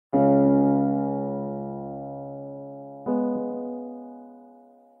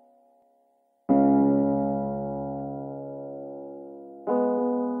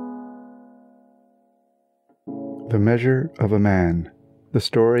The Measure of a Man, the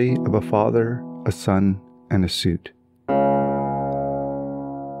story of a father, a son, and a suit.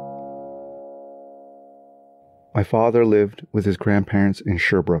 My father lived with his grandparents in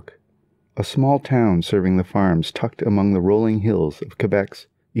Sherbrooke, a small town serving the farms tucked among the rolling hills of Quebec's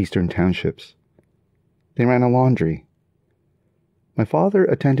eastern townships. They ran a laundry. My father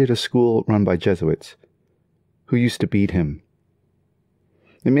attended a school run by Jesuits, who used to beat him.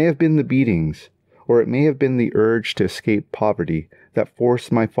 It may have been the beatings, or it may have been the urge to escape poverty that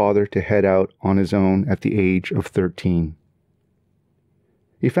forced my father to head out on his own at the age of 13.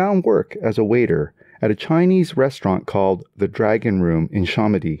 He found work as a waiter at a Chinese restaurant called the Dragon Room in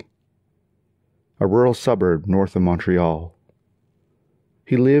Chomedey, a rural suburb north of Montreal.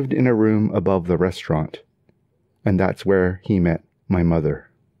 He lived in a room above the restaurant, and that's where he met my mother,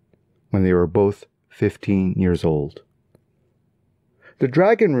 when they were both 15 years old. The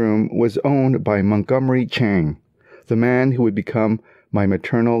Dragon Room was owned by Montgomery Chang, the man who would become my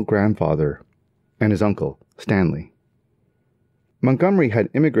maternal grandfather, and his uncle, Stanley. Montgomery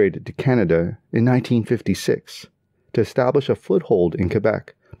had immigrated to Canada in 1956 to establish a foothold in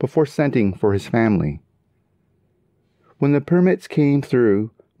Quebec before sending for his family. When the permits came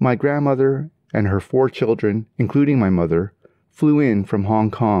through, my grandmother and her 4 children, including my mother, flew in from Hong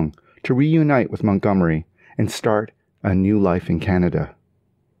Kong to reunite with Montgomery and start a new life in Canada.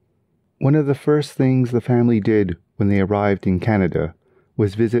 One of the first things the family did when they arrived in Canada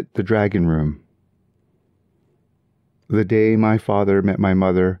was visit the Dragon Room. The day my father met my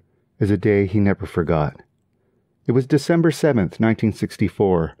mother is a day he never forgot. It was December 7th,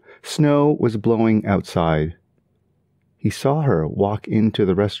 1964. Snow was blowing outside. He saw her walk into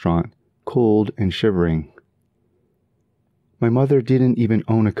the restaurant, cold and shivering. My mother didn't even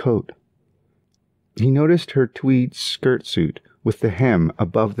own a coat. He noticed her tweed skirt suit with the hem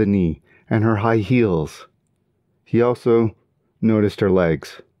above the knee and her high heels. He also noticed her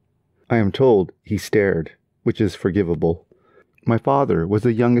legs. I am told he stared, which is forgivable. My father was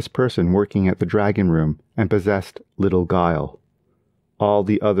the youngest person working at the Dragon Room and possessed little guile. All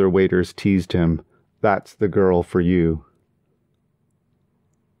the other waiters teased him, "That's the girl for you."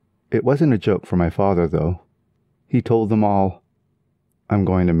 It wasn't a joke for my father, though. He told them all, "I'm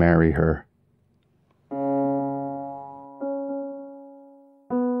going to marry her."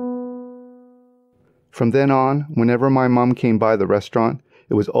 From then on, whenever my mom came by the restaurant,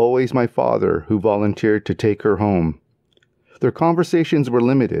 it was always my father who volunteered to take her home. Their conversations were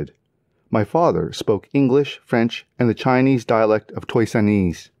limited. My father spoke English, French, and the Chinese dialect of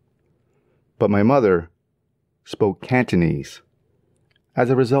Toisanese. But my mother spoke Cantonese.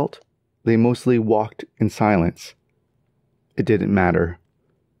 As a result, they mostly walked in silence. It didn't matter.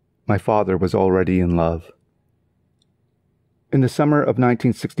 My father was already in love. In the summer of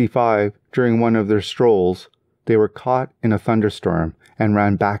 1965, during one of their strolls, they were caught in a thunderstorm and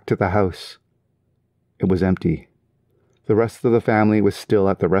ran back to the house. It was empty. The rest of the family was still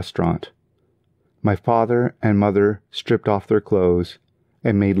at the restaurant. My father and mother stripped off their clothes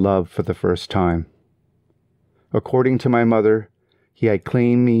and made love for the first time. According to my mother, he had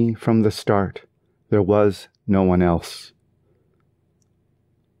claimed me from the start. There was no one else.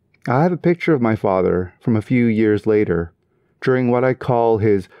 I have a picture of my father from a few years later, during what I call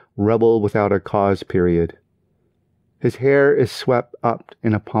his rebel without a cause period. His hair is swept up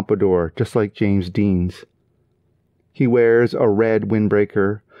in a pompadour, just like James Dean's. He wears a red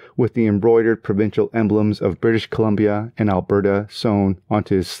windbreaker with the embroidered provincial emblems of British Columbia and Alberta sewn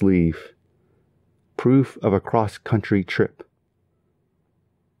onto his sleeve. Proof of a cross-country trip.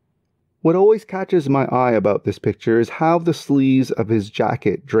 What always catches my eye about this picture is how the sleeves of his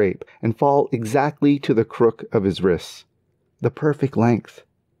jacket drape and fall exactly to the crook of his wrists. The perfect length.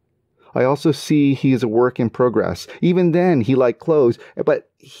 I also see he is a work in progress. Even then, he liked clothes, but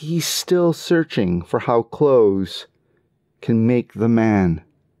he's still searching for how clothes can make the man.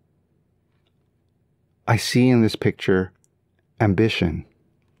 I see in this picture ambition.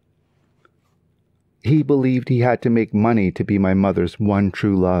 He believed he had to make money to be my mother's one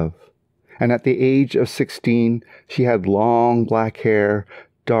true love. And at the age of 16, she had long black hair,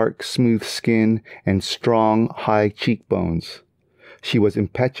 dark, smooth skin, and strong, high cheekbones. She was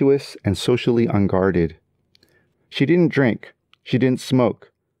impetuous and socially unguarded. She didn't drink, she didn't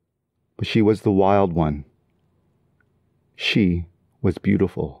smoke, but she was the wild one. She was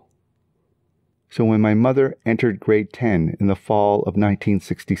beautiful. So when my mother entered grade 10 in the fall of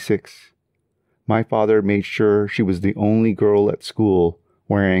 1966, my father made sure she was the only girl at school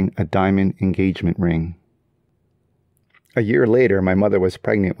wearing a diamond engagement ring. A year later, my mother was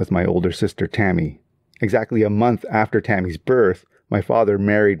pregnant with my older sister, Tammy. Exactly a month after Tammy's birth, my father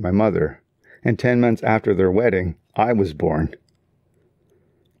married my mother, and 10 months after their wedding, I was born.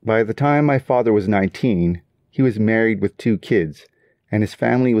 By the time my father was 19, he was married with 2 kids, and his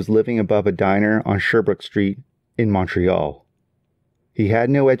family was living above a diner on Sherbrooke Street in Montreal. He had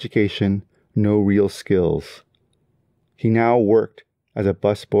no education, no real skills. He now worked as a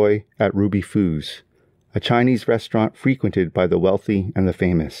busboy at Ruby Foo's, a Chinese restaurant frequented by the wealthy and the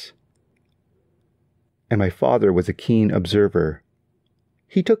famous. And my father was a keen observer.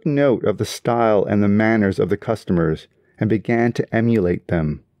 He took note of the style and the manners of the customers and began to emulate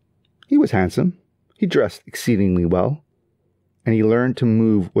them. He was handsome, he dressed exceedingly well, and he learned to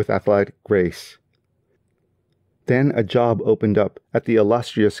move with athletic grace. Then a job opened up at the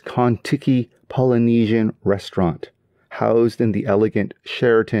illustrious Kon-Tiki Polynesian restaurant, housed in the elegant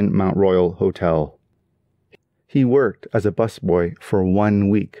Sheraton Mount Royal Hotel. He worked as a busboy for 1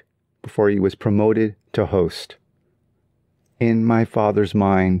 week before he was promoted to host. In my father's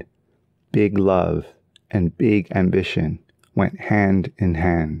mind, big love and big ambition went hand in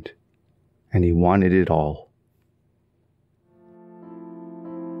hand, and he wanted it all.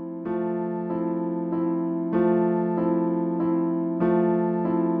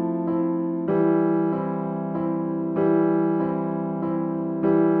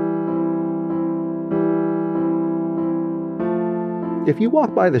 If you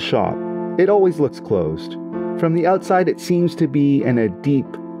walk by the shop, it always looks closed. From the outside, it seems to be in a deep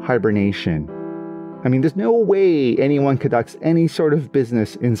hibernation. I mean, there's no way anyone conducts any sort of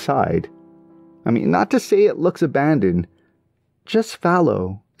business inside. I mean, not to say it looks abandoned, just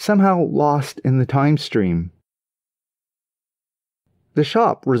fallow, somehow lost in the time stream. The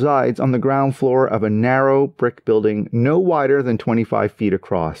shop resides on the ground floor of a narrow brick building no wider than 25 feet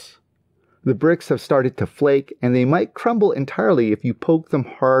across. The bricks have started to flake, and they might crumble entirely if you poke them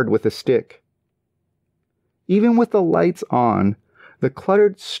hard with a stick. Even with the lights on, the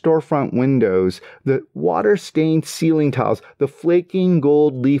cluttered storefront windows, the water-stained ceiling tiles, the flaking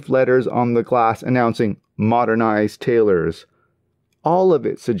gold leaf letters on the glass announcing modernized tailors, all of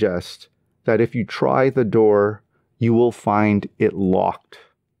it suggests that if you try the door, you will find it locked.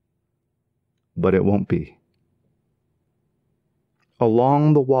 But it won't be.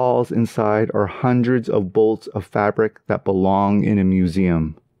 Along the walls inside are hundreds of bolts of fabric that belong in a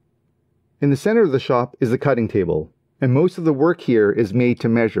museum. In the center of the shop is the cutting table, and most of the work here is made to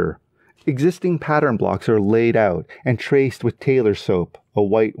measure. Existing pattern blocks are laid out and traced with tailor soap, a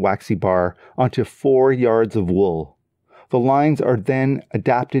white waxy bar, onto 4 yards of wool. The lines are then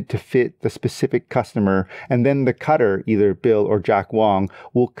adapted to fit the specific customer, and then the cutter, either Bill or Jack Wong,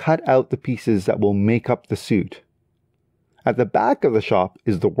 will cut out the pieces that will make up the suit. At the back of the shop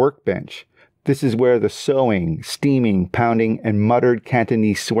is the workbench. This is where the sewing, steaming, pounding, and muttered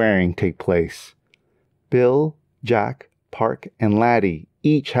Cantonese swearing take place. Bill, Jack, Park, and Laddie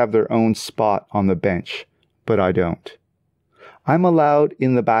each have their own spot on the bench, but I don't. I'm allowed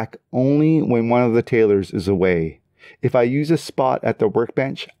in the back only when one of the tailors is away. If I use a spot at the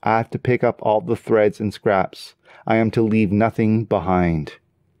workbench, I have to pick up all the threads and scraps. I am to leave nothing behind.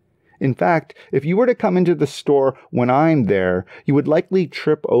 In fact, if you were to come into the store when I'm there, you would likely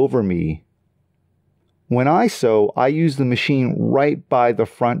trip over me. When I sew, I use the machine right by the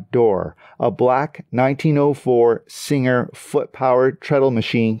front door, a black 1904 Singer foot-powered treadle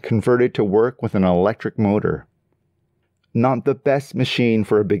machine converted to work with an electric motor. Not the best machine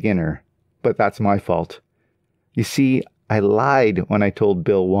for a beginner, but that's my fault. You see, I lied when I told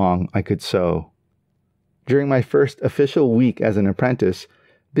Bill Wong I could sew. During my first official week as an apprentice,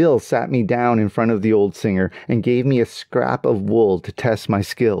 Bill sat me down in front of the old Singer and gave me a scrap of wool to test my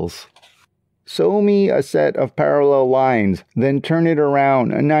skills. Sew me a set of parallel lines, then turn it around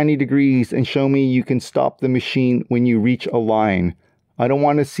 90 degrees and show me you can stop the machine when you reach a line. I don't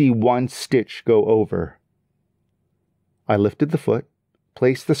want to see one stitch go over. I lifted the foot,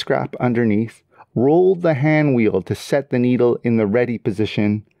 placed the scrap underneath, rolled the hand wheel to set the needle in the ready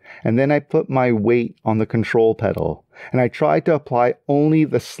position, and then I put my weight on the control pedal, and I tried to apply only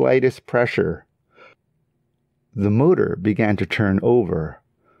the slightest pressure. The motor began to turn over.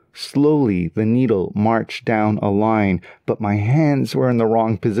 Slowly, the needle marched down a line, but my hands were in the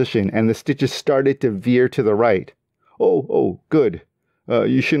wrong position, and the stitches started to veer to the right. Oh, good.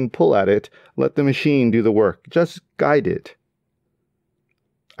 You shouldn't pull at it. Let the machine do the work. Just guide it.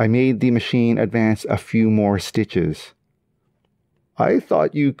 I made the machine advance a few more stitches. I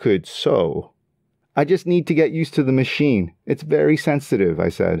thought you could sew. I just need to get used to the machine. It's very sensitive, I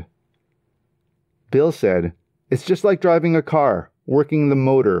said. Bill said, it's just like driving a car, working the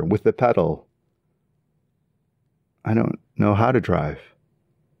motor with the pedal. I don't know how to drive.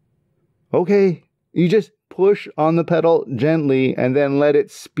 Okay, you just push on the pedal gently and then let it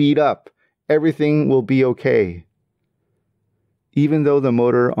speed up. Everything will be okay. Even though the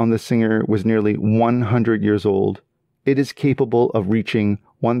motor on the Singer was nearly 100 years old, it is capable of reaching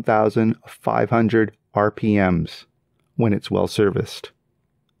 1,500 RPMs when it's well serviced.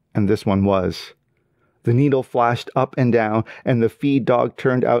 And this one was. The needle flashed up and down, and the feed dog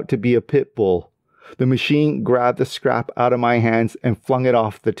turned out to be a pit bull. The machine grabbed the scrap out of my hands and flung it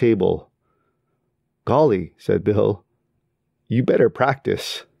off the table. "Golly," said Bill, "you better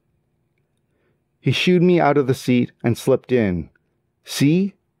practice." He shooed me out of the seat and slipped in.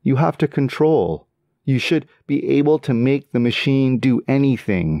 "See? You have to control. You should be able to make the machine do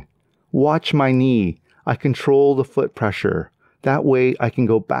anything. Watch my knee. I control the foot pressure. That way I can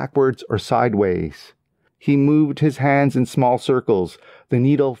go backwards or sideways." He moved his hands in small circles, the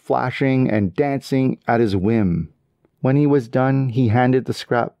needle flashing and dancing at his whim. When he was done, he handed the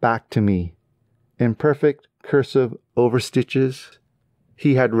scrap back to me. In perfect cursive overstitches,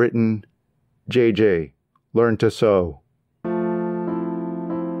 he had written, "JJ, learn to sew."